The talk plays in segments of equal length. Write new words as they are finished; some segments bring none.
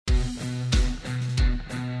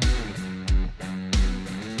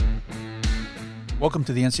Welcome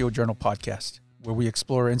to the NCO Journal podcast, where we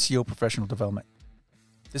explore NCO professional development.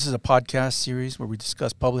 This is a podcast series where we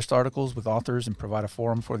discuss published articles with authors and provide a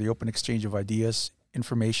forum for the open exchange of ideas,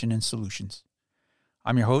 information, and solutions.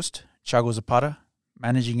 I'm your host, Chago Zapata,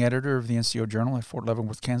 managing editor of the NCO Journal at Fort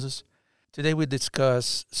Leavenworth, Kansas. Today we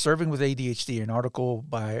discuss Serving with ADHD, an article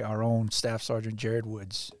by our own Staff Sergeant Jarred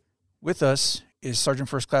Woods. With us is Sergeant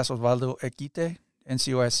First Class Osvaldo Equite,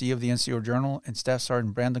 NCOIC of the NCO Journal, and Staff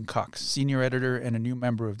Sergeant Brandon Cox, senior editor and a new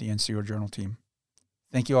member of the NCO Journal team.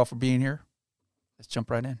 Thank you all for being here. Let's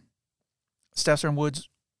jump right in. Staff Sergeant Woods,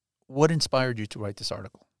 what inspired you to write this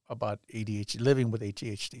article about ADHD, living with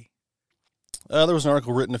ADHD? There was an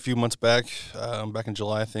article written a few months back in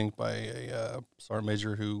July, I think, by a sergeant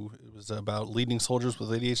major who was about leading soldiers with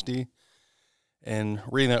ADHD. And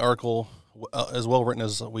reading that article, as well written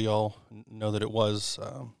as we all know that it was,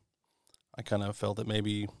 I kind of felt that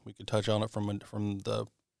maybe we could touch on it from a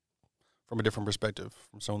different perspective,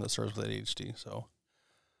 from someone that serves with ADHD. So,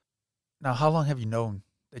 now, how long have you known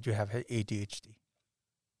that you have ADHD?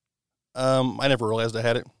 I never realized I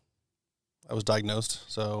had it. I was diagnosed,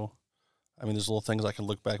 so I mean, there's little things I can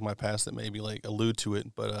look back in my past that maybe like allude to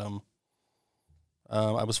it. But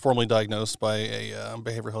I was formally diagnosed by a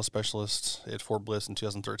behavioral health specialist at Fort Bliss in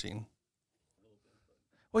 2013.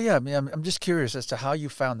 Well, yeah, I mean, I'm just curious as to how you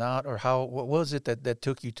found out, or what was it that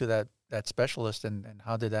took you to that specialist, and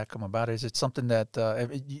how did that come about? Is it something that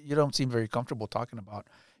you don't seem very comfortable talking about?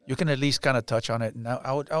 You can at least kind of touch on it, and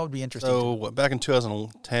I would be interested. So back in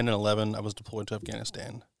 2010 and 11, I was deployed to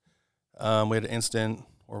Afghanistan. We had an incident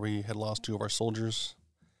where we had lost 2 of our soldiers,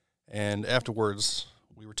 and afterwards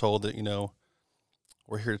we were told that,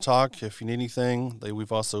 we're here to talk if you need anything.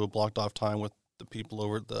 We've also blocked off time with the people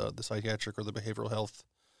over at the psychiatric or the behavioral health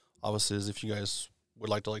offices if you guys would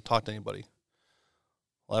like to talk to anybody.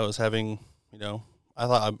 Well, I was having, I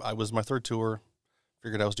thought I was my third tour,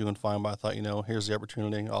 figured I was doing fine, but I thought, here's the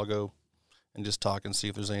opportunity. I'll go and just talk and see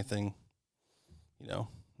if there's anything,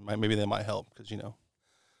 maybe they might help because,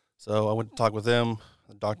 So I went to talk with them.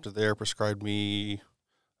 The doctor there prescribed me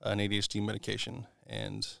an ADHD medication,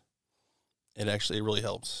 and it really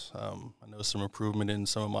helps. I noticed some improvement in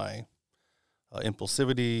some of my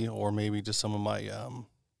impulsivity, or maybe just some of my,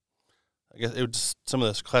 I guess it was just some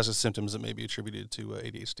of the classic symptoms that may be attributed to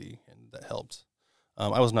ADHD, and that helped.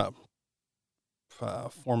 I was not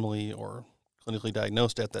formally or clinically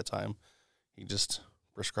diagnosed at that time. He just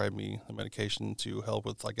prescribed me the medication to help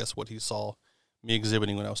with, I guess, what he saw me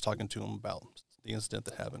exhibiting when I was talking to him about the incident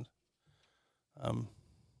that happened. And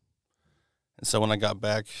so when I got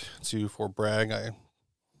back to Fort Bragg, I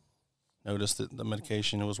noticed that the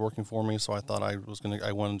medication was working for me, so I thought I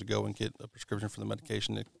wanted to go and get a prescription for the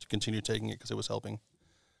medication to continue taking it because it was helping.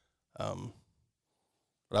 But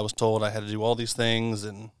I was told I had to do all these things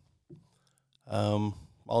and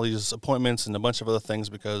all these appointments and a bunch of other things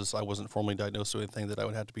because I wasn't formally diagnosed with anything, that I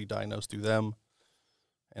would have to be diagnosed through them.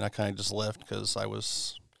 And I kind of just left because I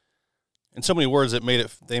was, in so many words,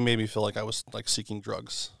 they made me feel like I was seeking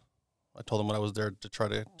drugs. I told them what I was there to try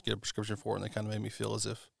to get a prescription for, and they kind of made me feel as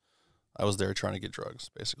if I was there trying to get drugs,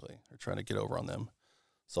 basically, or trying to get over on them.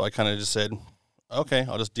 So I kind of just said, okay,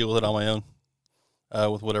 I'll just deal with it on my own,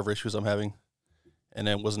 with whatever issues I'm having. And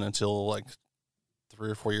it wasn't until 3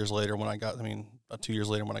 or 4 years later about 2 years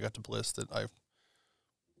later when I got to Bliss that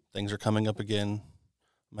things are coming up again.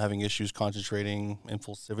 I'm having issues concentrating,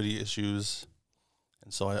 impulsivity issues.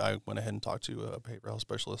 And so I went ahead and talked to a behavioral health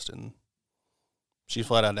specialist, and she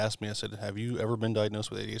flat out asked me, I said, have you ever been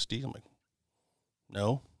diagnosed with ADHD? I'm like,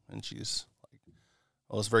 no. And she's like,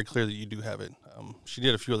 well, it's very clear that you do have it. She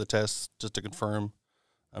did a few other tests just to confirm,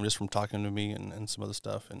 just from talking to me and some other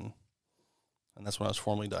stuff. And that's when I was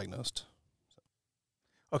formally diagnosed.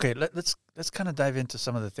 Okay, let's kind of dive into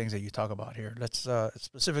some of the things that you talk about here. Let's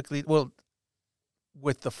specifically,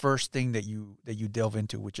 with the first thing that you delve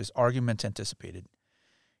into, which is argument anticipated.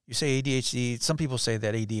 You say ADHD. Some people say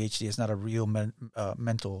that ADHD is not a real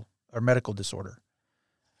mental or medical disorder.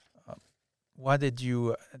 Why did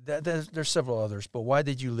you? There's several others, but why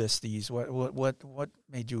did you list these? What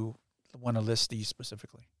made you want to list these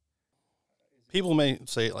specifically? People may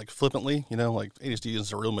say it flippantly, ADHD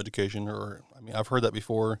is a real medication, or I've heard that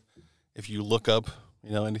before. If you look up,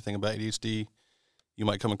 anything about ADHD, you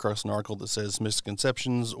might come across an article that says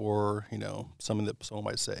misconceptions, or something that someone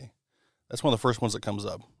might say. That's one of the first ones that comes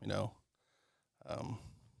up. I'm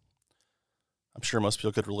sure most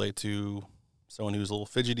people could relate to someone who's a little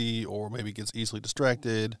fidgety or maybe gets easily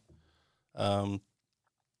distracted. ADHD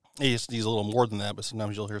is a little more than that, but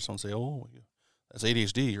sometimes you'll hear someone say, "Oh, that's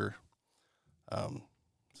ADHD," or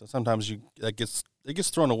so sometimes it gets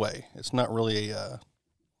thrown away. It's not really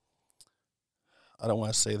I don't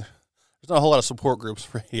want to say there's not a whole lot of support groups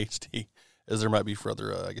for ADHD as there might be for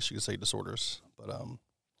other, I guess you could say, disorders. But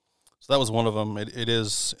so that was one of them. It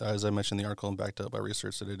is, as I mentioned in the article and backed up by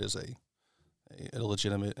research, that it is a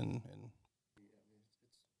legitimate and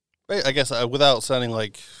I guess without sounding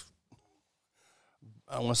like,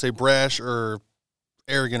 I don't want to say brash or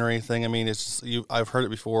arrogant or anything. I mean, it's just, I've heard it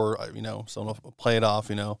before. Someone will play it off.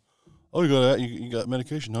 Oh, you got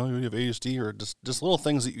medication. No, you have ADHD, or just little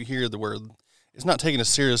things that you hear where it's not taken as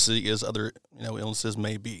seriously as other illnesses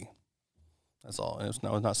may be. That's all. And it's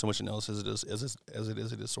not so much an illness as it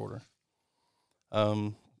is a disorder.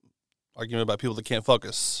 Argument about people that can't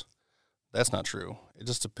focus. That's not true. It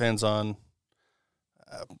just depends on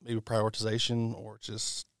maybe prioritization or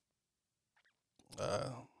just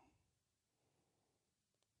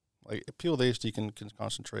like people with ADHD can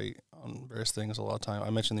concentrate on various things a lot of time. I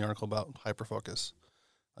mentioned in the article about hyperfocus.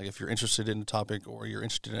 Like if you're interested in a topic or you're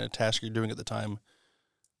interested in a task you're doing at the time,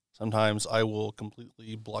 sometimes I will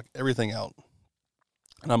completely block everything out,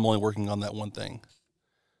 and I'm only working on that one thing.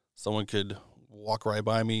 Someone could walk right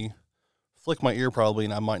by me, flick my ear probably,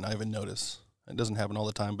 and I might not even notice. It doesn't happen all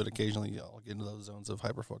the time, but occasionally I'll get into those zones of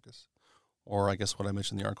hyperfocus. Or I guess what I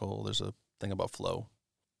mentioned in the article, there's a thing about flow.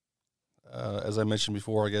 As I mentioned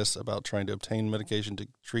before, I guess, about trying to obtain medication to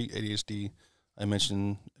treat ADHD, I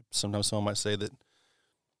mentioned sometimes someone might say that,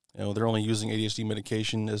 they're only using ADHD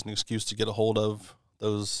medication as an excuse to get a hold of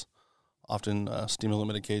those often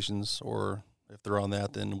stimulant medications, or if they're on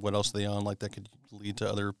that, then what else are they on? Like that could lead to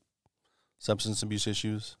other substance abuse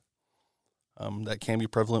issues. That can be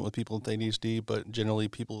prevalent with people with ADHD, but generally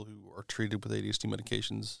people who are treated with ADHD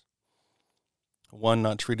medications, one,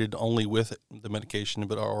 not treated only with the medication,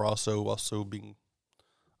 but are also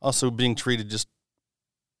being treated just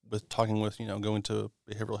with talking with, going to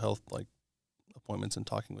behavioral health like appointments and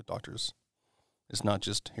talking with doctors. It's not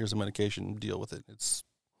just here's a medication, deal with it. It's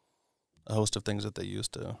a host of things that they use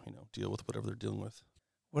to, deal with whatever they're dealing with.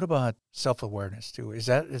 What about self-awareness too? Is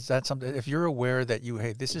that something, if you're aware that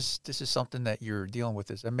this is something that you're dealing with,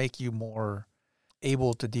 does that make you more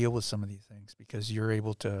able to deal with some of these things because you're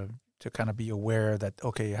able to kind of be aware that,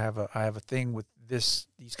 okay, I have a thing with these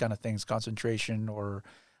kind of things, concentration or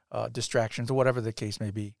distractions or whatever the case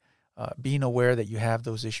may be. Being aware that you have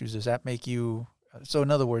those issues, does that make you, so in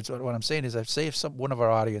other words, what I'm saying is, if one of our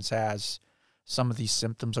audience has some of these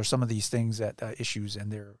symptoms or some of these things that issues,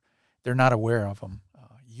 and they're not aware of them,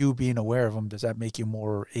 you being aware of them, does that make you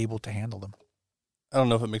more able to handle them? I don't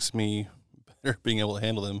know if it makes me better being able to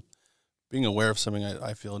handle them. Being aware of something,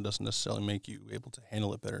 I feel, doesn't necessarily make you able to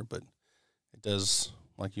handle it better, but it does,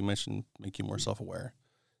 like you mentioned, make you more self-aware.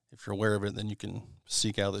 If you're aware of it, then you can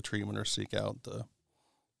seek out the treatment or seek out the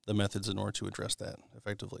methods in order to address that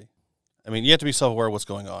effectively. I mean, you have to be self-aware of what's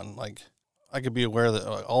going on. Like, I could be aware that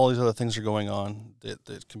all these other things are going on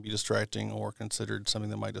that can be distracting or considered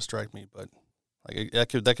something that might distract me, but like that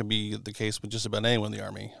could be the case with just about anyone in the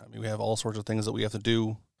Army. I mean, we have all sorts of things that we have to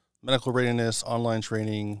do: medical readiness, online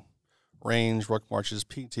training, range, ruck marches,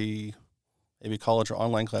 PT, maybe college or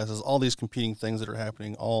online classes, all these competing things that are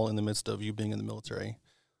happening all in the midst of you being in the military,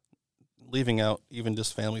 leaving out even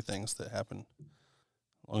just family things that happen.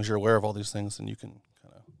 As long as you're aware of all these things, then you can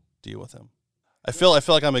kind of deal with them. I feel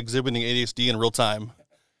like I'm exhibiting ADHD in real time,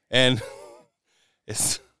 and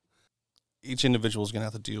it's each individual is going to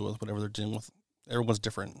have to deal with whatever they're dealing with. Everyone's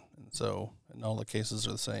different, and so and all the cases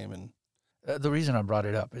are the same. And the reason I brought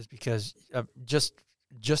it up is because just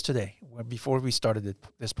today, before we started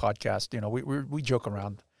this podcast, we joke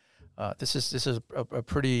around. This is a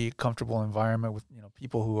pretty comfortable environment with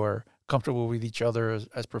people who are comfortable with each other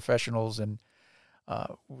as professionals, and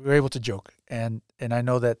we're able to joke. And I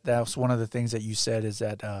know that was one of the things that you said is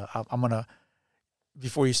that I'm gonna,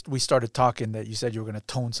 before we started talking, that you said you were gonna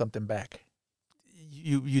tone something back.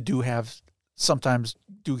 You do have sometimes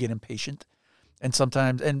do get impatient, and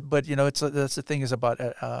sometimes but that's the thing is about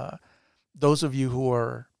those of you who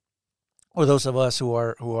are, or those of us who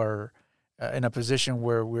are in a position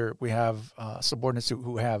where we have subordinates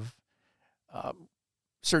who have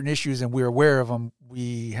certain issues and we're aware of them,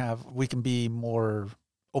 we can be more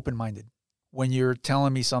open-minded. When you're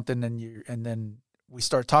telling me something and then we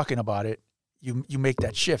start talking about it, you make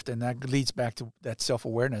that shift, and that leads back to that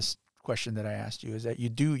self-awareness question that I asked you, is that you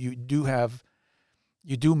do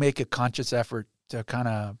make a conscious effort to kind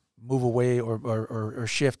of move away or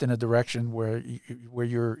shift in a direction where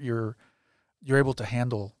you're able to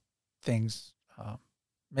handle things.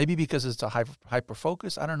 Maybe because it's a hyper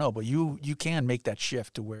focus, I don't know, but you can make that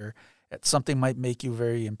shift to where something might make you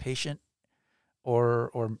very impatient, or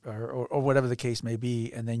whatever the case may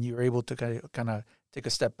be, and then you're able to kind of take a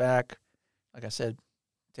step back, like I said,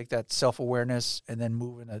 take that self-awareness and then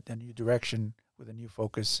move in a new direction with a new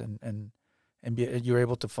focus, and you're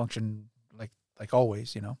able to function like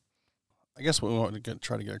always, you know. I guess what we want to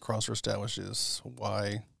try to get across or establish is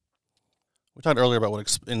why we talked earlier about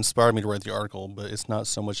what inspired me to write the article, but it's not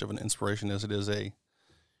so much of an inspiration as it is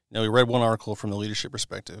we read one article from the leadership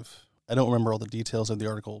perspective. I don't remember all the details of the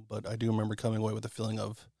article, but I do remember coming away with a feeling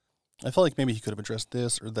of, I felt like maybe he could have addressed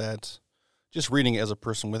this or that. Just reading it as a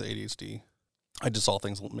person with ADHD, I just saw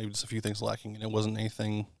things, maybe just a few things lacking, and it wasn't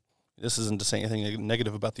anything, this isn't to say anything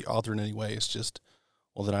negative about the author in any way. It's just,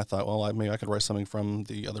 well, then I thought, well, maybe I could write something from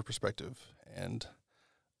the other perspective. And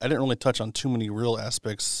I didn't really touch on too many real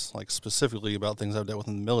aspects, like specifically about things I've dealt with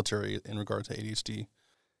in the military in regard to ADHD.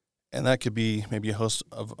 And that could be maybe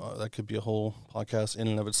that could be a whole podcast in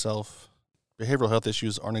and of itself. Behavioral health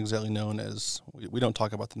issues aren't exactly known as, we don't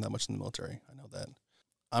talk about them that much in the military. I know that.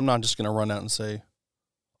 I'm not just going to run out and say,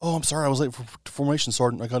 oh, I'm sorry, I was late for formation,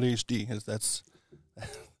 Sergeant, I got ADHD.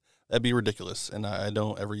 That'd be ridiculous. And I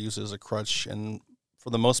don't ever use it as a crutch. And for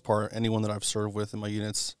the most part, anyone that I've served with in my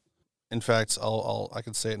units, in fact, I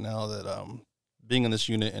can say it now that being in this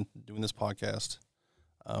unit and doing this podcast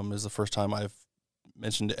is the first time I've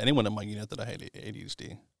mentioned to anyone in my unit that I had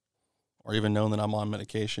ADHD, or even known that I'm on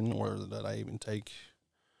medication, or that I even take,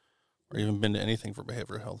 or even been to anything for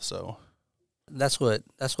behavioral health. So that's what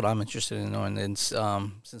I'm interested in knowing. And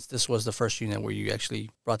since this was the first unit where you actually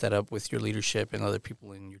brought that up with your leadership and other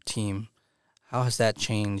people in your team, how has that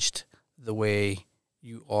changed the way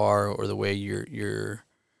you are, or the way you're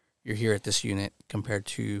here at this unit compared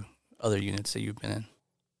to other units that you've been in?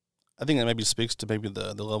 I think that maybe speaks to maybe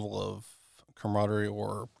the level of camaraderie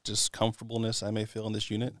or just comfortableness I may feel in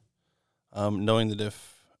this unit, knowing that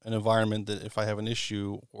if an environment that if I have an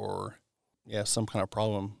issue or some kind of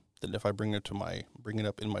problem, that if I bring it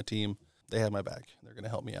up in my team, they have my back. They're going to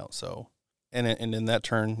help me out. So, and in that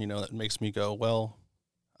turn, that makes me go, well,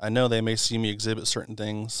 I know they may see me exhibit certain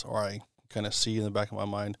things, or I kind of see in the back of my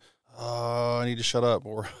mind, oh, I need to shut up,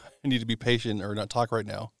 or I need to be patient or not talk right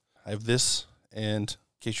now. I have this, and in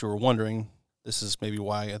case you were wondering, this is maybe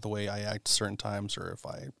why the way I act certain times, or if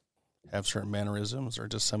I have certain mannerisms, or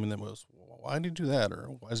just something that was, why did he do that, or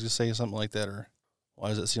why does he say something like that, or why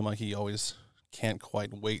does it seem like he always can't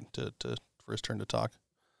quite wait for his turn to talk?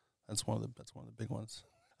 That's one of the big ones.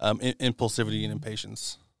 Impulsivity and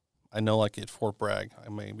impatience. I know, like at Fort Bragg, I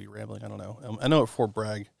may be rambling, I don't know. I know at Fort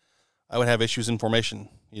Bragg, I would have issues in formation.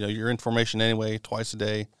 You're in formation anyway, twice a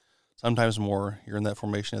day, sometimes more. You're in that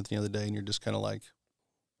formation at the end of the day, and you're just kind of like,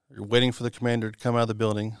 you're waiting for the commander to come out of the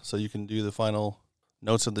building so you can do the final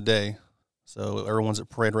notes of the day. So everyone's at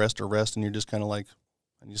parade rest or rest, and you're just kind of like,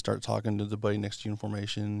 and you start talking to the buddy next to you in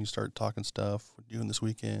formation. You start talking stuff. What are you doing this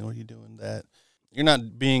weekend? What are you doing that? You're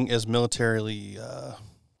not being as militarily,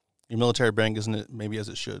 your military brain isn't it maybe as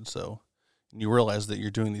it should. So you realize that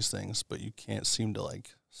you're doing these things, but you can't seem to like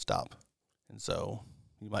stop. And so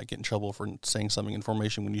you might get in trouble for saying something in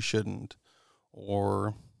formation when you shouldn't,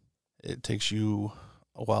 or it takes you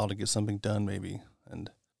a while to get something done maybe. And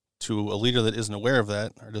to a leader that isn't aware of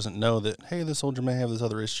that, or doesn't know that, hey, this soldier may have this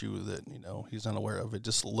other issue that, he's not aware of, it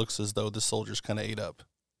just looks as though this soldier's kind of ate up.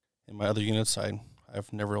 In my other units,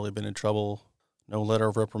 I've never really been in trouble. No letter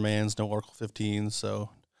of reprimands, no Article 15, so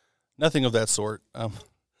nothing of that sort.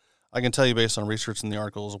 I can tell you based on research in the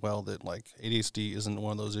article as well that like ADHD isn't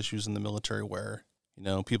one of those issues in the military where,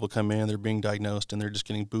 people come in, they're being diagnosed, and they're just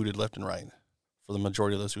getting booted left and right. For the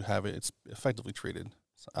majority of those who have it, it's effectively treated.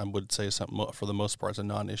 I would say something for the most part it's a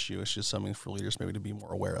non-issue. It's just something for leaders maybe to be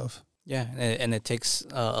more aware of. Yeah, and it takes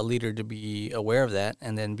a leader to be aware of that,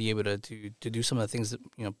 and then be able to do some of the things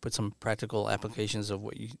that put some practical applications of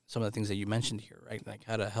some of the things that you mentioned here, right? Like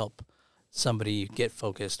how to help somebody get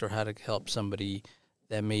focused, or how to help somebody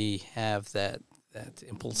that may have that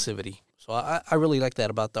impulsivity. So I really like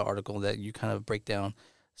that about the article, that you kind of break down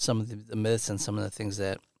some of the myths and some of the things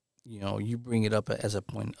that you bring it up as a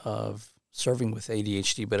point of serving with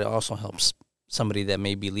ADHD, but it also helps somebody that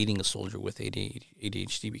may be leading a soldier with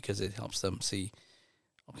ADHD, because it helps them see,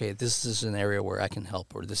 okay, this is an area where I can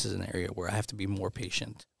help, or this is an area where I have to be more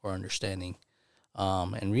patient or understanding,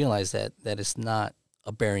 and realize that it's not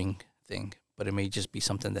a bearing thing, but it may just be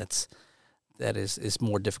something that is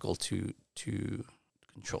more difficult to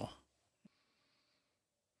control.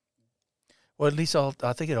 Well, at least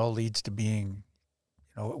I think it all leads to being,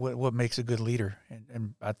 what makes a good leader.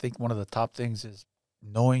 And I think one of the top things is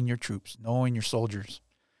knowing your troops, knowing your soldiers,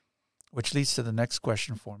 which leads to the next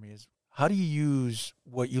question for me is, how do you use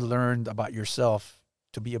what you learned about yourself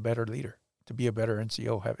to be a better leader, to be a better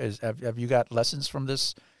NCO? Have you got lessons from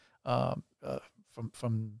this, from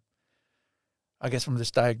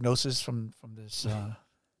this diagnosis, from this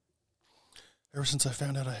ever since I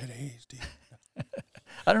found out I had ADHD.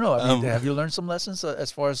 I don't know. I mean, have you learned some lessons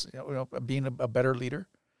as far as being a better leader?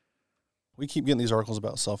 We keep getting these articles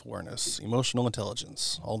about self-awareness, emotional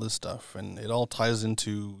intelligence, all this stuff, and it all ties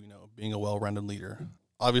into, being a well-rounded leader.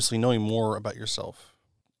 Obviously, knowing more about yourself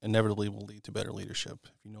inevitably will lead to better leadership.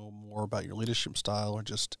 If you know more about your leadership style or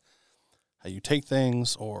just how you take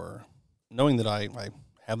things, or knowing that I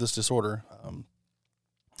have this disorder,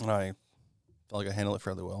 and I feel like I handle it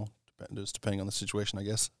fairly well, just depending on the situation, I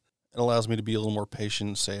guess. It allows me to be a little more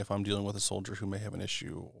patient, say if I'm dealing with a soldier who may have an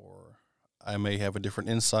issue, or I may have a different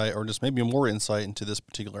insight, or just maybe more insight into this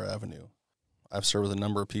particular avenue. I've served with a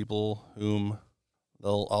number of people whom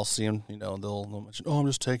I'll see them, they'll mention, I'm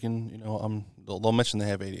just taking, they'll mention they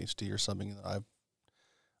have ADHD or something. I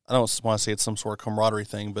don't want to say it's some sort of camaraderie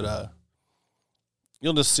thing, but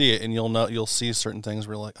you'll just see it, and you'll see certain things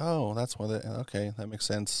where you're like, oh, that's why okay, that makes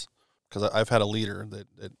sense. Because I've had a leader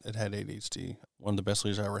that had ADHD, one of the best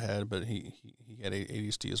leaders I ever had, but he had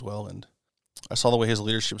ADHD as well, and I saw the way his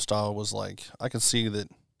leadership style was like. I could see that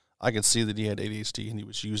he had ADHD, and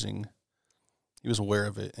he was aware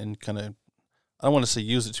of it, and kind of, I don't want to say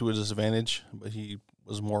use it to his disadvantage, but he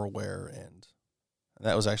was more aware, and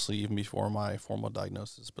that was actually even before my formal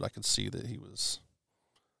diagnosis. But I could see that he was.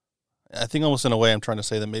 I think almost in a way I'm trying to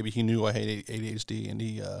say that maybe he knew I had ADHD, and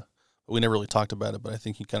we never really talked about it, but I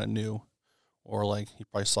think he kind of knew, or like he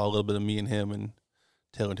probably saw a little bit of me and him and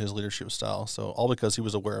tailored his leadership style. So all because he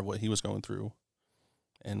was aware of what he was going through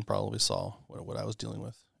and probably saw what I was dealing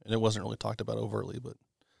with. And it wasn't really talked about overtly, but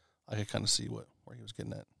I could kind of see where he was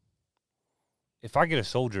getting at. If I get a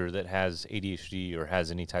soldier that has ADHD or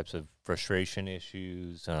has any types of frustration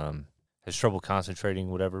issues, has trouble concentrating,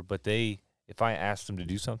 whatever, but if I ask them to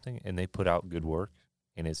do something and they put out good work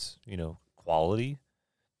and it's, quality,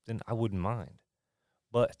 then I wouldn't mind.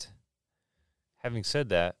 But having said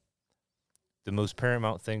that, the most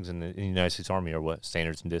paramount things in the United States Army are what?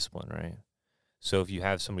 Standards and discipline, right? So if you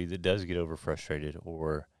have somebody that does get over frustrated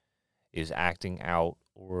or is acting out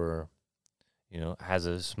or, has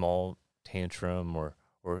a small tantrum or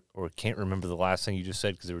can't remember the last thing you just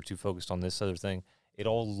said because they were too focused on this other thing, it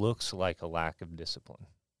all looks like a lack of discipline,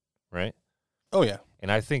 right? Oh, yeah.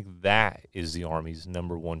 And I think that is the Army's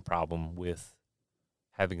number one problem with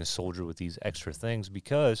having a soldier with these extra things,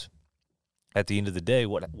 because at the end of the day,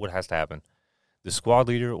 what has to happen? The squad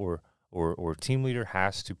leader or team leader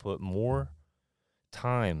has to put more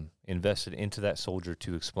time invested into that soldier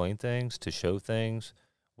to explain things, to show things,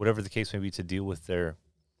 whatever the case may be, to deal with their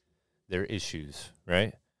issues,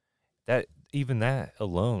 right? Even that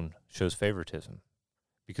alone shows favoritism.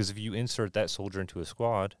 Because if you insert that soldier into a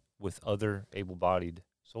squad with other able-bodied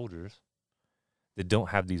soldiers that don't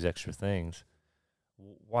have these extra things,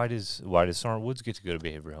 why does Sergeant Woods get to go to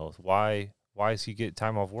behavioral health? Why does he get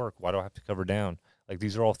time off work? Why do I have to cover down? Like,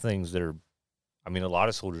 these are all things that a lot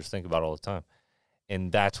of soldiers think about all the time.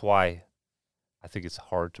 And that's why I think it's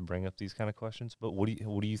hard to bring up these kind of questions. But what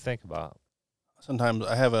do you think about? Sometimes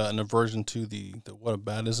I have an aversion to the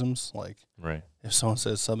whataboutisms. Like, right. If someone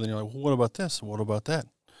says something, you're like, well, what about this? What about that?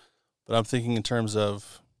 But I'm thinking in terms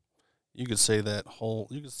of, you could say that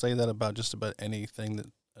about just about anything that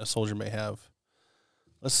a soldier may have.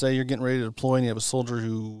 Let's say you're getting ready to deploy and you have a soldier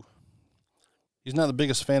who, he's not the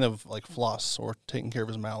biggest fan of like floss or taking care of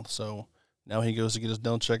his mouth. So now he goes to get his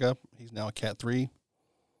dental checkup. He's now a Cat 3,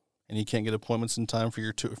 and he can't get appointments in time for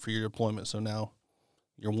your deployment. So now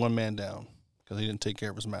you're one man down because he didn't take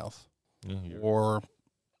care of his mouth. Mm-hmm. Or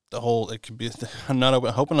it could be, I'm not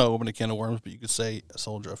hoping not open a can of worms, but you could say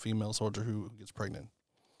a female soldier who gets pregnant.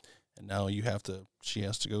 And now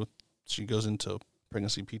she goes into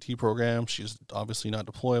pregnancy PT program. She's obviously not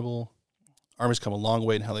deployable. Army's come a long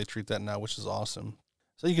way in how they treat that now, which is awesome.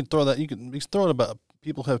 So you can throw it about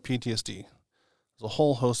people who have PTSD. There's a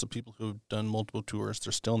whole host of people who've done multiple tours.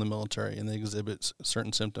 They're still in the military, and they exhibit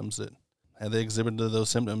certain symptoms that, had they exhibited those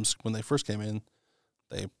symptoms when they first came in,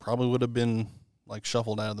 they probably would have been like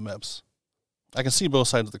shuffled out of the MEPS. I can see both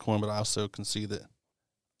sides of the coin, but I also can see that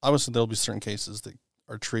obviously there'll be certain cases that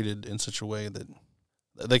are treated in such a way that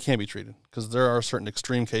they can't be treated, because there are certain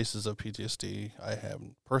extreme cases of PTSD. I have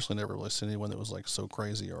personally never really seen anyone that was like so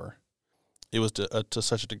crazy, or it was to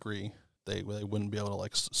such a degree they wouldn't be able to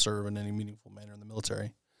like serve in any meaningful manner in the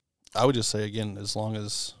military. I would just say, again, as long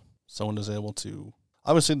as someone is able to,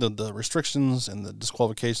 obviously the restrictions and the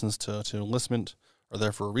disqualifications to enlistment are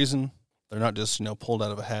there for a reason. They're not just pulled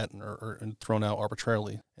out of a hat and thrown out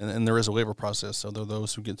arbitrarily. And there is a waiver process. So there are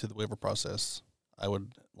those who get through the waiver process. I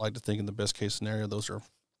would like to think in the best case scenario, those are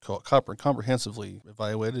comprehensively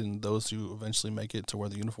evaluated, and those who eventually make it to wear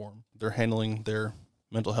the uniform, they're handling their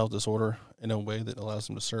mental health disorder in a way that allows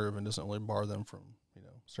them to serve and doesn't really bar them from,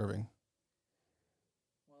 serving.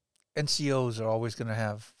 NCOs are always going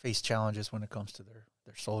to face challenges when it comes to their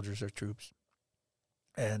soldiers, their troops.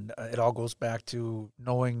 And it all goes back to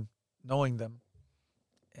knowing them.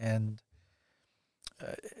 And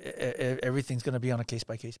everything's going to be on a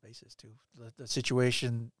case-by-case basis, too. The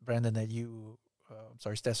situation, Brandon, that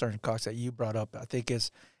Staff Sergeant Cox, that you brought up, I think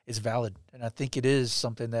is valid. And I think it is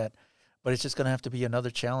something but it's just going to have to be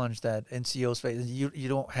another challenge that NCOs face. You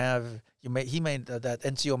don't have, that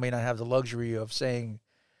NCO may not have the luxury of saying,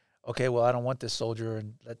 okay, well, I don't want this soldier,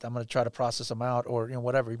 and I'm going to try to process him out, or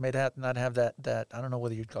whatever. He may not have that. I don't know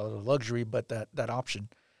whether you'd call it a luxury, but that option.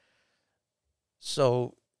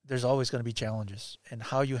 So there's always going to be challenges, and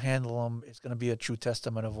how you handle them is going to be a true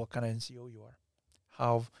testament of what kind of NCO you are,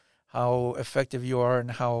 how effective you are,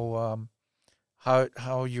 and how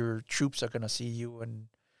your troops are going to see you, and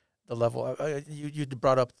the level. You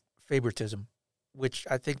brought up favoritism, which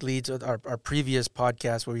I think leads our previous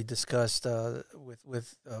podcast where we discussed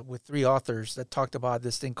with three authors that talked about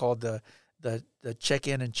this thing called the check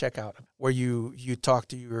in and check out, where you talk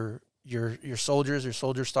to your soldiers, your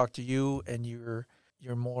soldiers talk to you, and you're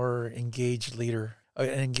more engaged leader. An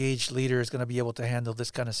engaged leader is going to be able to handle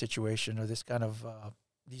this kind of situation or these kind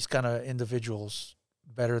of individuals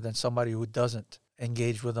better than somebody who doesn't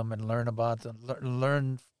engage with them and learn about them,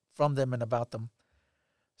 learn from them and about them.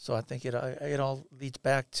 So I think it all leads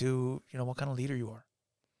back to, what kind of leader you are.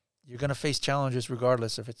 You're going to face challenges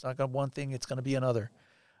regardless. If it's not going to one thing, it's going to be another.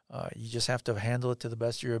 You just have to handle it to the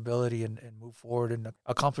best of your ability and move forward and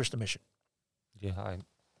accomplish the mission. Yeah,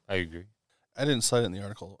 I agree. I didn't cite it in the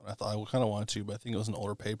article, and I thought I kind of wanted to, but I think it was an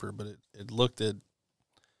older paper, but it looked at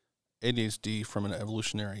ADHD from an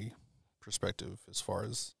evolutionary perspective, as far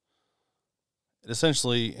as it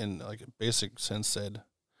essentially, in like a basic sense, said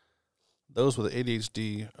those with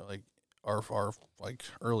ADHD, like our like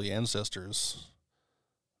early ancestors,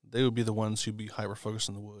 they would be the ones who'd be hyper focused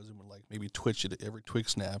in the woods and would like maybe twitch at every twig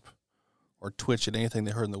snap, or twitch at anything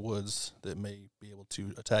they heard in the woods that may be able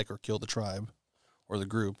to attack or kill the tribe or the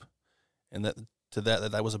group, and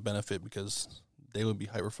that was a benefit because they would be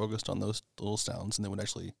hyper focused on those little sounds, and they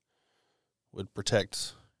would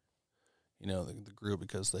protect, the group,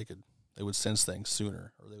 because they would sense things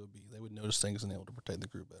sooner, or they would notice things and be able to protect the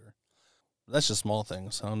group better. But that's just small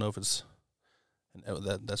things. I don't know if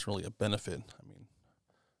that's really a benefit. I mean,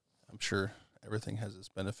 I'm sure everything has its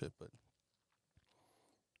benefit, but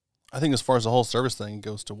I think as far as the whole service thing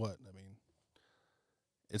goes to what? I mean,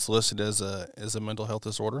 it's listed as a mental health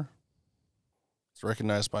disorder. It's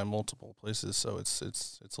recognized by multiple places, so it's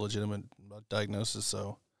a legitimate diagnosis.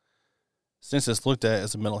 So since it's looked at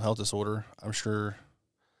as a mental health disorder, I'm sure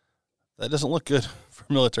that doesn't look good for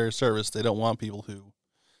military service. They don't want people who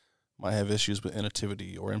might have issues with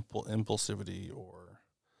inactivity or impulsivity or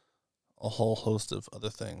a whole host of other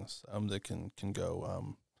things that can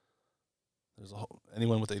go.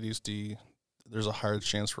 Anyone with ADHD, there's a higher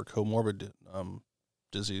chance for comorbid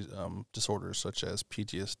disease disorders such as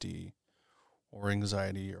PTSD or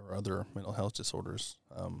anxiety or other mental health disorders.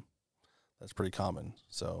 That's pretty common.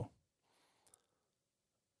 So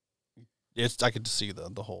I could see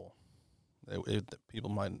the whole. People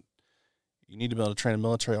might. You need to be able to train a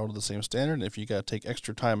military all to the same standard, and if you got to take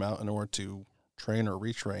extra time out in order to train or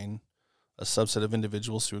retrain a subset of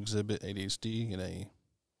individuals who exhibit ADHD in a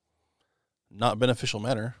not beneficial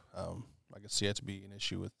manner, I can see it to be an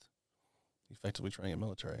issue with effectively training a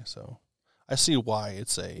military. So I see why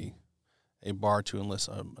it's a bar to enlist,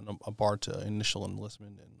 a bar to initial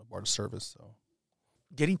enlistment and a bar to service. So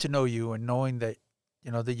getting to know you and knowing that,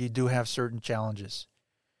 that you do have certain challenges,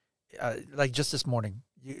 like just this morning,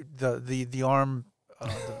 the arm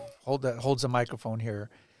that holds the microphone here,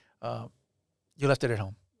 you left it at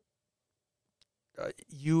home.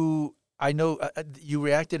 I know you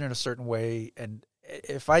reacted in a certain way, and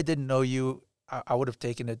if I didn't know you, I would have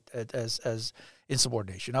taken it as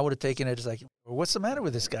insubordination. I would have taken it as like, what's the matter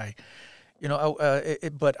with this guy?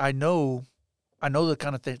 But I know the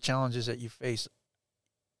kind of challenges that you face,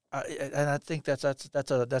 and I think that's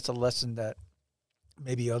a lesson that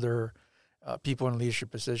maybe other people in leadership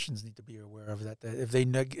positions need to be aware of. That if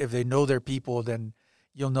they know their people, then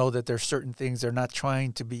you'll know that there's certain things they're not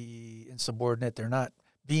trying to be insubordinate. They're not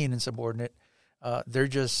being insubordinate.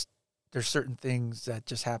 There's certain things that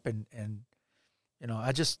just happen, and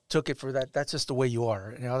I just took it for that. That's just the way you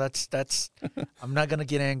are. That's. I'm not gonna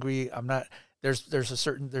get angry. I'm not. There's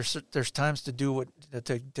times to do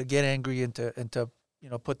to get angry and to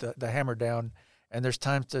put the hammer down, and there's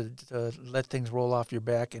times to let things roll off your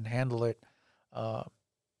back and handle it.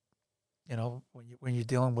 You know, when you're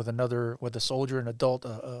dealing with with a soldier, an adult,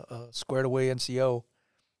 a squared away NCO,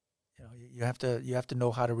 you know, you have to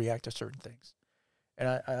know how to react to certain things. And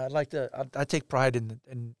I take pride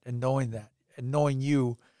in knowing that, and knowing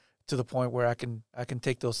you to the point where I can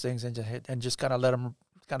take those things and just kind of let them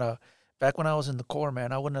back when I was in the Corps,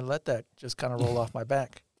 man, I wouldn't have let that just kind of roll off my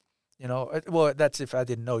back. You know, well, that's if I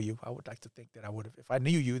didn't know you. I would like to think that I would have. If I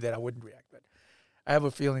knew you, that I wouldn't react. But I have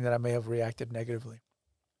a feeling that I may have reacted negatively.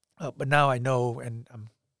 But now I know, and I'm,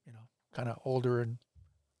 you know, kind of older and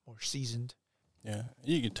more seasoned. Yeah,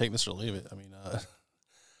 you can take this or leave it. I mean,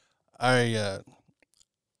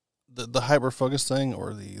 the hyper focus thing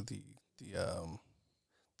or the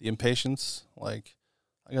impatience. Like,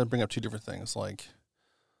 I got to bring up two different things. Like,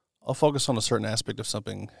 I'll focus on a certain aspect of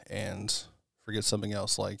something and forget something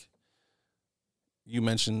else. Like, you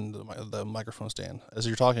mentioned the microphone stand. As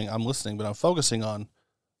you're talking, I'm listening, but I'm focusing on.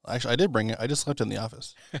 Actually, I did bring it. I just left it in the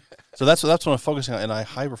office. So that's what I'm focusing on, and I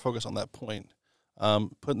hyper focus on that point.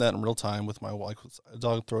 Putting that in real time with my wife.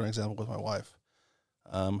 I'll throw an example with my wife.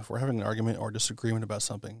 If we're having an argument or disagreement about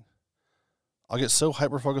something, I'll get so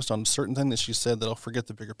hyper focused on a certain thing that she said that I'll forget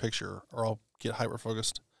the bigger picture, or I'll get hyper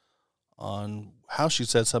focused on how she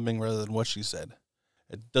said something rather than what she said.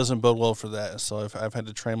 It doesn't bode well for that. So I've had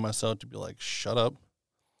to train myself to be like, shut up,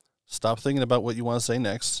 stop thinking about what you want to say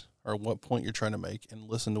next or what point you're trying to make, and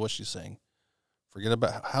listen to what she's saying. Forget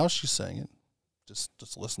about how she's saying it. Just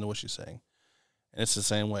listen to what she's saying. And it's the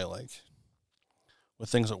same way, like, with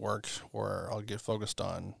things at work where I'll get focused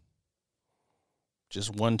on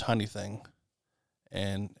just one tiny thing,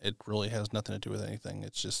 and it really has nothing to do with anything.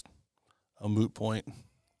 It's just a moot point.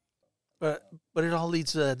 But it all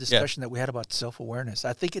leads to the discussion that we had about self-awareness.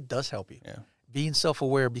 I think it does help you. Yeah. Being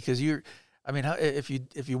self-aware, because if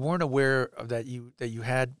you weren't aware of that you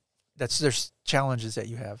had, there's challenges that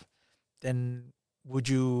you have, then would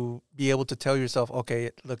you be able to tell yourself, okay,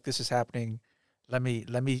 look, this is happening. Let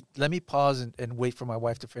me pause and wait for my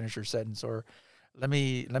wife to finish her sentence, or let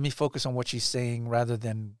me focus on what she's saying rather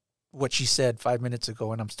than what she said 5 minutes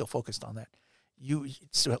ago, and I'm still focused on that.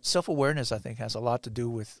 Self-awareness, I think, has a lot to do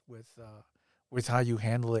with how you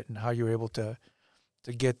handle it and how you're able to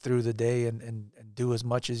get through the day and do as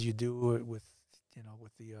much as you do with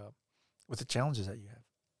the challenges that you have.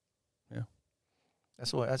 Yeah,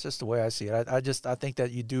 that's just the way I see it. I think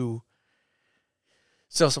that you do.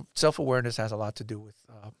 Self-awareness has a lot to do with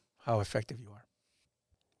how effective you are.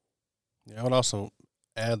 Yeah, I would also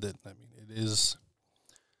add that, I mean, it is,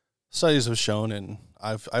 studies have shown, and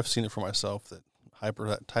I've seen it for myself, that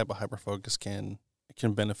that type of hyper focus can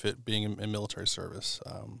benefit being in military service.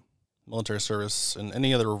 Military service and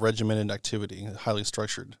any other regimented activity, highly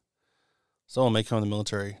structured. Someone may come in the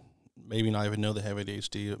military, maybe not even know they have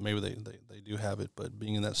ADHD, maybe they do have it, but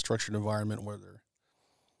being in that structured environment where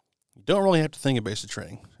you don't really have to think of basic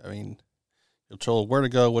training. I mean, you're told where to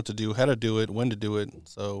go, what to do, how to do it, when to do it.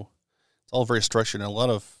 So it's all very structured. And a lot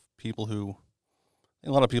of people,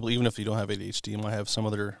 even if you don't have ADHD, might have some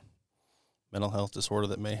other mental health disorder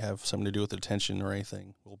that may have something to do with attention or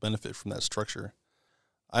anything, will benefit from that structure.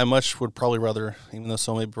 I would probably rather, even though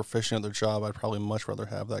someone may be proficient at their job, I'd probably much rather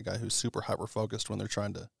have that guy who's super hyper-focused when they're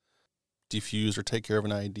trying to defuse or take care of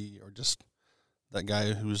an ID, or just that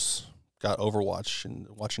guy who's got Overwatch and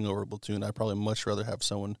watching over a platoon. I'd probably much rather have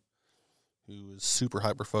someone who is super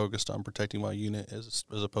hyper-focused on protecting my unit as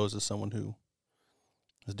opposed to someone who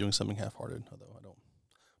is doing something half-hearted, although I'm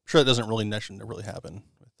sure that doesn't really really happen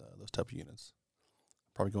with those type of units.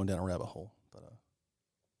 Probably going down a rabbit hole. But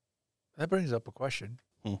that brings up a question.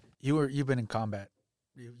 You've been in combat.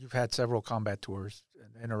 You've had several combat tours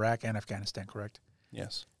in Iraq and Afghanistan, correct?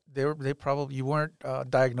 Yes. You weren't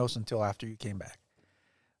diagnosed until after you came back.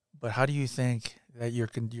 But how do you think that your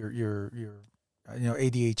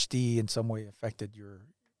ADHD in some way affected your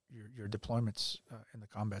deployments in the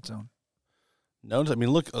combat zone? No, I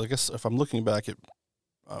mean, look, I guess if I'm looking back at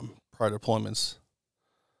prior deployments,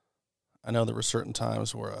 I know there were certain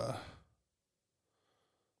times where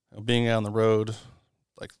being out on the road,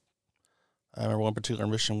 like I remember one particular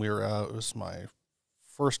mission we were out. It was my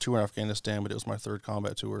first tour in Afghanistan, but it was my third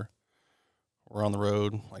combat tour. We're on the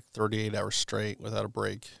road like 38 hours straight without a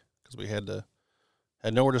break because we had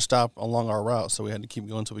nowhere to stop along our route, so we had to keep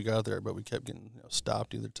going until we got there. But we kept getting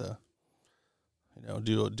stopped either to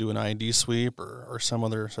do an ID sweep or some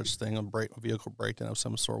other such thing, a vehicle breakdown of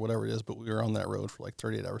some sort, whatever it is. But we were on that road for like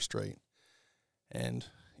 38 hours straight, and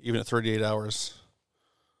even at 38 hours,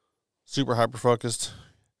 super hyper focused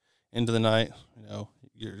into the night.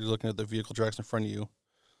 You're looking at the vehicle tracks in front of you,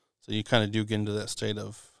 so you kind of do get into that state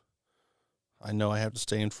of, I know I have to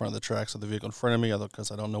stay in front of the tracks of the vehicle in front of me,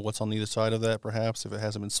 because I don't know what's on either side of that, perhaps, if it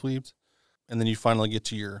hasn't been swept. and then you finally get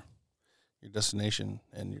to your destination,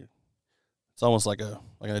 and it's almost like an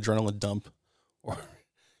adrenaline dump, or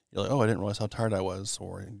you're like, oh, I didn't realize how tired I was,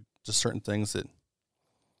 or just certain things that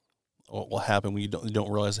will happen when you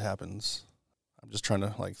don't realize it happens. I'm just trying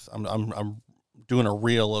to I'm doing a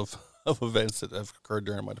reel of events that have occurred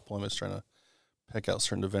during my deployments, trying to pick out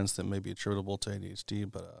certain events that may be attributable to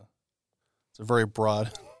ADHD, but it's a very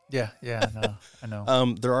broad. Yeah, I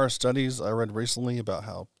know. There are studies I read recently about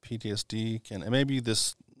how PTSD can, and maybe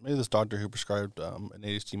this doctor who prescribed an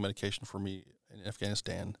ADHD medication for me in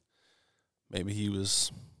Afghanistan, maybe he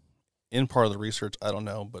was in part of the research, I don't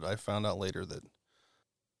know, but I found out later that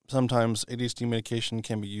sometimes ADHD medication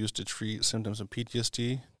can be used to treat symptoms of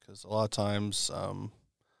PTSD, because a lot of times, a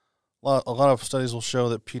lot of studies will show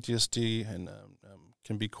that PTSD and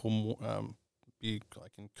can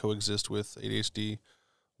can coexist with ADHD.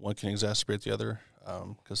 One can exacerbate the other,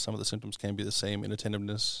 because some of the symptoms can be the same: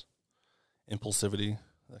 inattentiveness, impulsivity.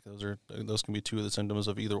 Like those can be two of the symptoms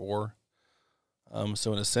of either or.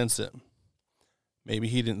 So in a sense that maybe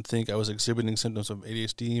he didn't think I was exhibiting symptoms of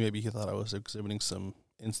ADHD. Maybe he thought I was exhibiting some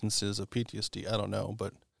instances of PTSD. I don't know,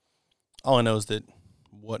 but all I know is that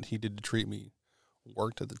what he did to treat me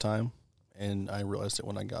worked at the time, and I realized it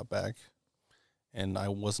when I got back, and I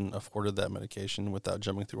wasn't afforded that medication without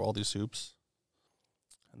jumping through all these hoops.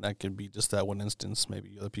 And that could be just that one instance.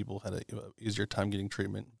 Maybe other people had an easier time getting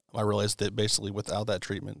treatment. I realized that basically without that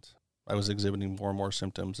treatment, I was exhibiting more and more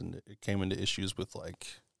symptoms, and it came into issues with,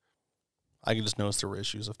 like, I could just notice there were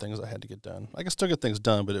issues of things I had to get done. I could still get things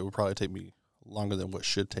done, but it would probably take me longer than what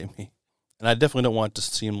should take me. And I definitely don't want it to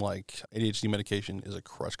seem like ADHD medication is a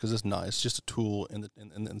crutch, because it's not. It's just a tool in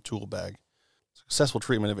the tool bag. Successful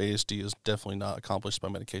treatment of ADHD is definitely not accomplished by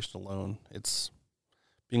medication alone. It's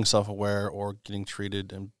being self-aware or getting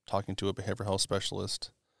treated and talking to a behavioral health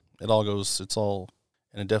specialist. It's all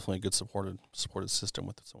in a definitely good supported system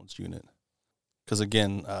with someone's unit. Because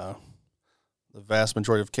again, the vast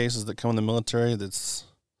majority of cases that come in the military, it's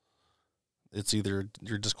either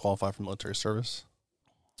you're disqualified from military service,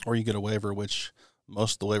 or you get a waiver, which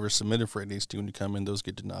most of the waivers submitted for ADHD when you come in, those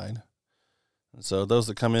get denied. And so those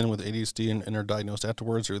that come in with ADHD and are diagnosed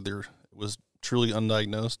afterwards, or it was truly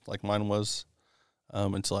undiagnosed, like mine was,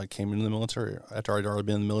 until I came into the military, after I'd already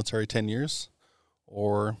been in the military 10 years,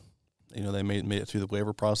 or, they made it through the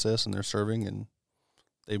waiver process and they're serving, and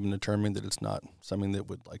they've been determined that it's not something that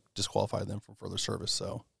would disqualify them from further service.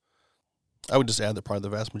 So I would just add that probably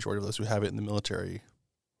the vast majority of those who have it in the military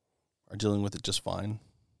are dealing with it just fine.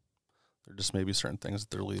 There just may be certain things that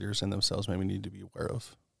their leaders and themselves maybe need to be aware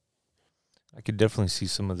of. I could definitely see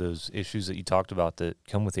some of those issues that you talked about that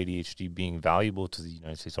come with ADHD being valuable to the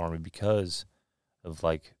United States Army because of,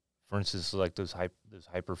 for instance, those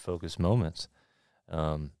hyper-focused moments.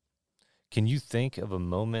 Can you think of a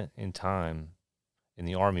moment in time in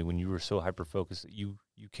the Army when you were so hyper-focused that you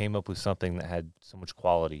came up with something that had so much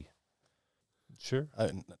quality? Sure.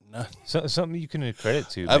 No. Something you can credit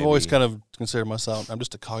to. I've always kind of considered myself, I'm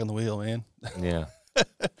just a cog in the wheel, man. Yeah.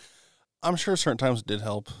 I'm sure certain times it did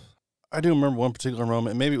help. I do remember one particular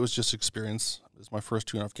moment, and maybe it was just experience. It was my first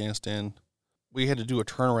tour in Afghanistan. We had to do a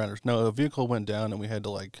turnaround. No, a vehicle went down, and we had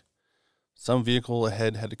to, some vehicle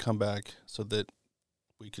ahead had to come back so that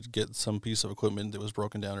we could get some piece of equipment that was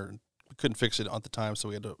broken down, or we couldn't fix it at the time, so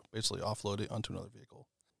we had to basically offload it onto another vehicle.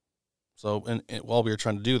 So and while we were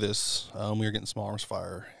trying to do this, we were getting small arms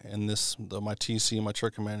fire, and my TC, my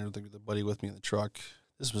truck commander, the buddy with me in the truck,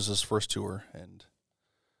 this was his first tour, and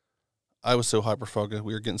I was so hyper-focused,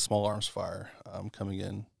 we were getting small arms fire coming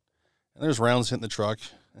in. And there's rounds hitting the truck.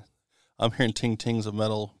 I'm hearing ting-tings of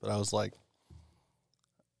metal, but I was like,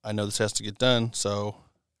 I know this has to get done. So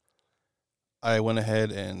I went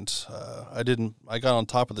ahead and I got on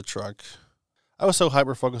top of the truck. I was so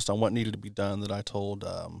hyper-focused on what needed to be done that I told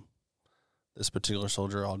this particular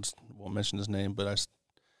soldier, won't mention his name, but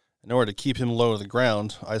in order to keep him low to the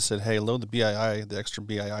ground, I said, hey, load the extra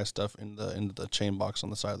BII stuff into the chain box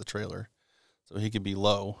on the side of the trailer so he could be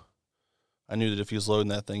low. I knew that if he was loading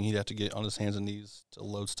that thing, he'd have to get on his hands and knees to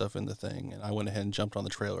load stuff in the thing. And I went ahead and jumped on the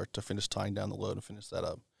trailer to finish tying down the load and finish that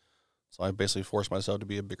up. So I basically forced myself to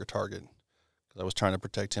be a bigger target because I was trying to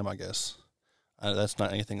protect him, I guess. That's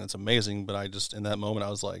not anything that's amazing, but in that moment, I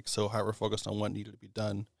was so hyper-focused on what needed to be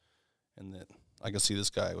done, and that I could see this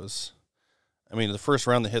guy the first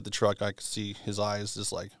round that hit the truck, I could see his eyes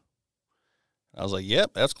just I was like,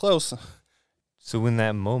 yep, that's close. So in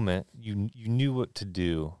that moment, you knew what to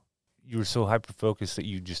do. You were so hyper-focused that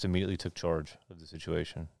you just immediately took charge of the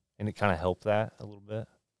situation. And it kind of helped that a little bit.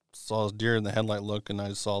 Saw his deer in the headlight look, and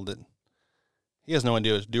I saw that he has no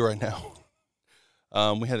idea what to do right now.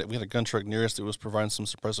 We had a gun truck near us that was providing some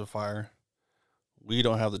suppressive fire. we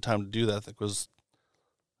don't have the time to do that because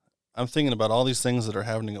I'm thinking about all these things that are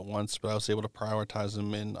happening at once, but I was able to prioritize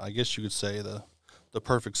them in, I guess you could say, the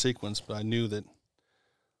perfect sequence. But I knew that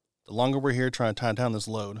the longer we're here trying to tie down this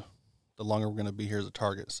load, the longer we're going to be here as a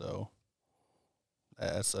target. So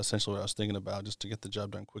that's essentially what I was thinking about, just to get the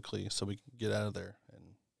job done quickly so we can get out of there. And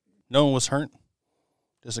no one was hurt,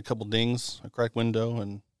 just a couple dings, a cracked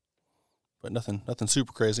window, but nothing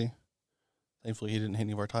super crazy. Thankfully, he didn't hit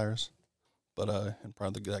any of our tires. But and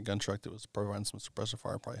probably that gun truck that was providing some suppressive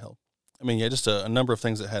fire probably helped. I mean, yeah, just a number of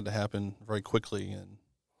things that had to happen very quickly. And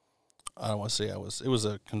I don't want to say it was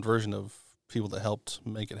a conversion of people that helped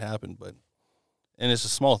make it happen. And it's a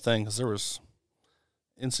small thing because there was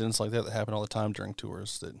incidents like that happen all the time during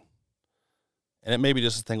tours. And it may be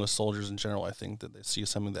just a thing with soldiers in general. I think that they see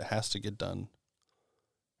something that has to get done,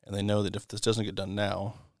 and they know that if this doesn't get done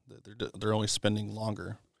now, that they're only spending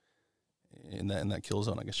longer in that kill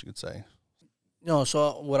zone, I guess you could say. No,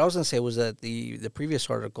 so what I was going to say was that the previous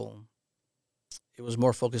article, it was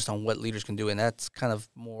more focused on what leaders can do, and that's kind of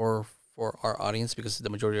more for our audience because the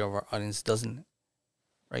majority of our audience doesn't,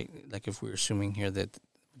 right? Like if we're assuming here that the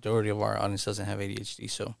majority of our audience doesn't have ADHD,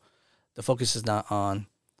 so the focus is not on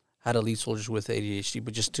how to lead soldiers with ADHD,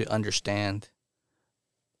 but just to understand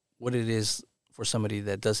what it is for somebody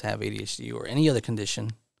that does have ADHD or any other condition,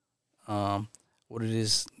 what it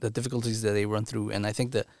is, the difficulties that they run through. And I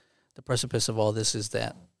think that the precipice of all this is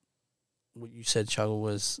that what you said, Chago,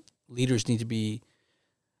 was leaders need to be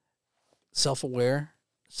self-aware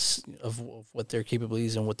of what their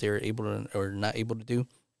capabilities and what they're able to or not able to do.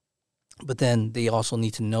 But then they also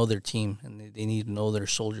need to know their team and they need to know their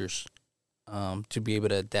soldiers to be able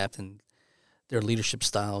to adapt in their leadership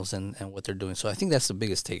styles and what they're doing. So I think that's the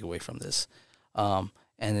biggest takeaway from this. And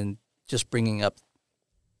then just bringing up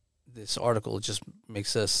this article just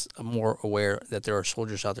makes us more aware that there are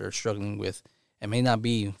soldiers out there struggling with, it may not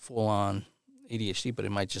be full-on ADHD, but it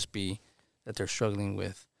might just be that they're struggling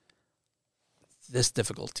with this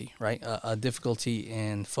difficulty, right? A difficulty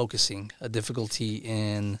in focusing, a difficulty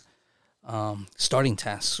in starting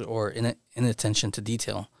tasks or inattention to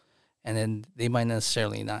detail. And then they might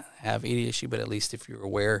necessarily not have ADHD, but at least if you're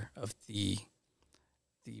aware of the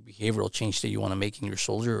behavioral change that you want to make in your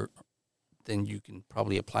soldier, then you can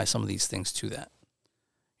probably apply some of these things to that.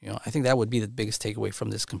 I think that would be the biggest takeaway from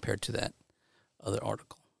this compared to that other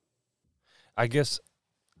article. I guess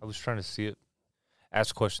I was trying to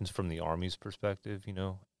ask questions from the Army's perspective.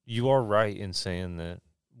 You are right in saying that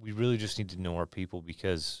we really just need to know our people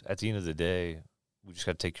because at the end of the day, we just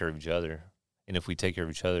got to take care of each other. And if we take care of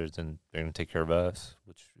each other, then they're going to take care of us,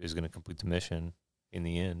 which is going to complete the mission in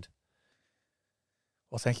the end.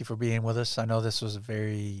 Well, thank you for being with us. I know this was a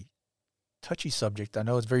very touchy subject. I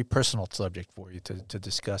know it's a very personal subject for you to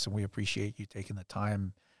discuss, and we appreciate you taking the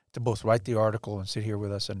time to both write the article and sit here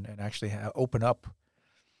with us and actually open up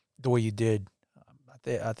the way you did.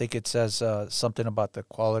 I think it says something about the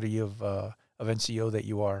quality of NCO that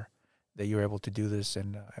you're able to do this,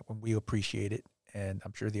 and we appreciate it, and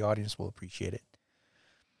I'm sure the audience will appreciate it.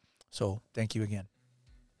 So thank you again.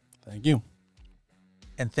 Thank you.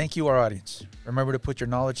 And thank you, our audience. Remember to put your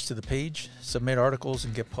knowledge to the page, submit articles,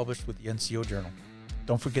 and get published with the NCO Journal.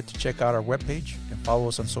 Don't forget to check out our webpage and follow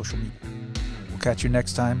us on social media. We'll catch you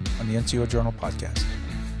next time on the NCO Journal podcast.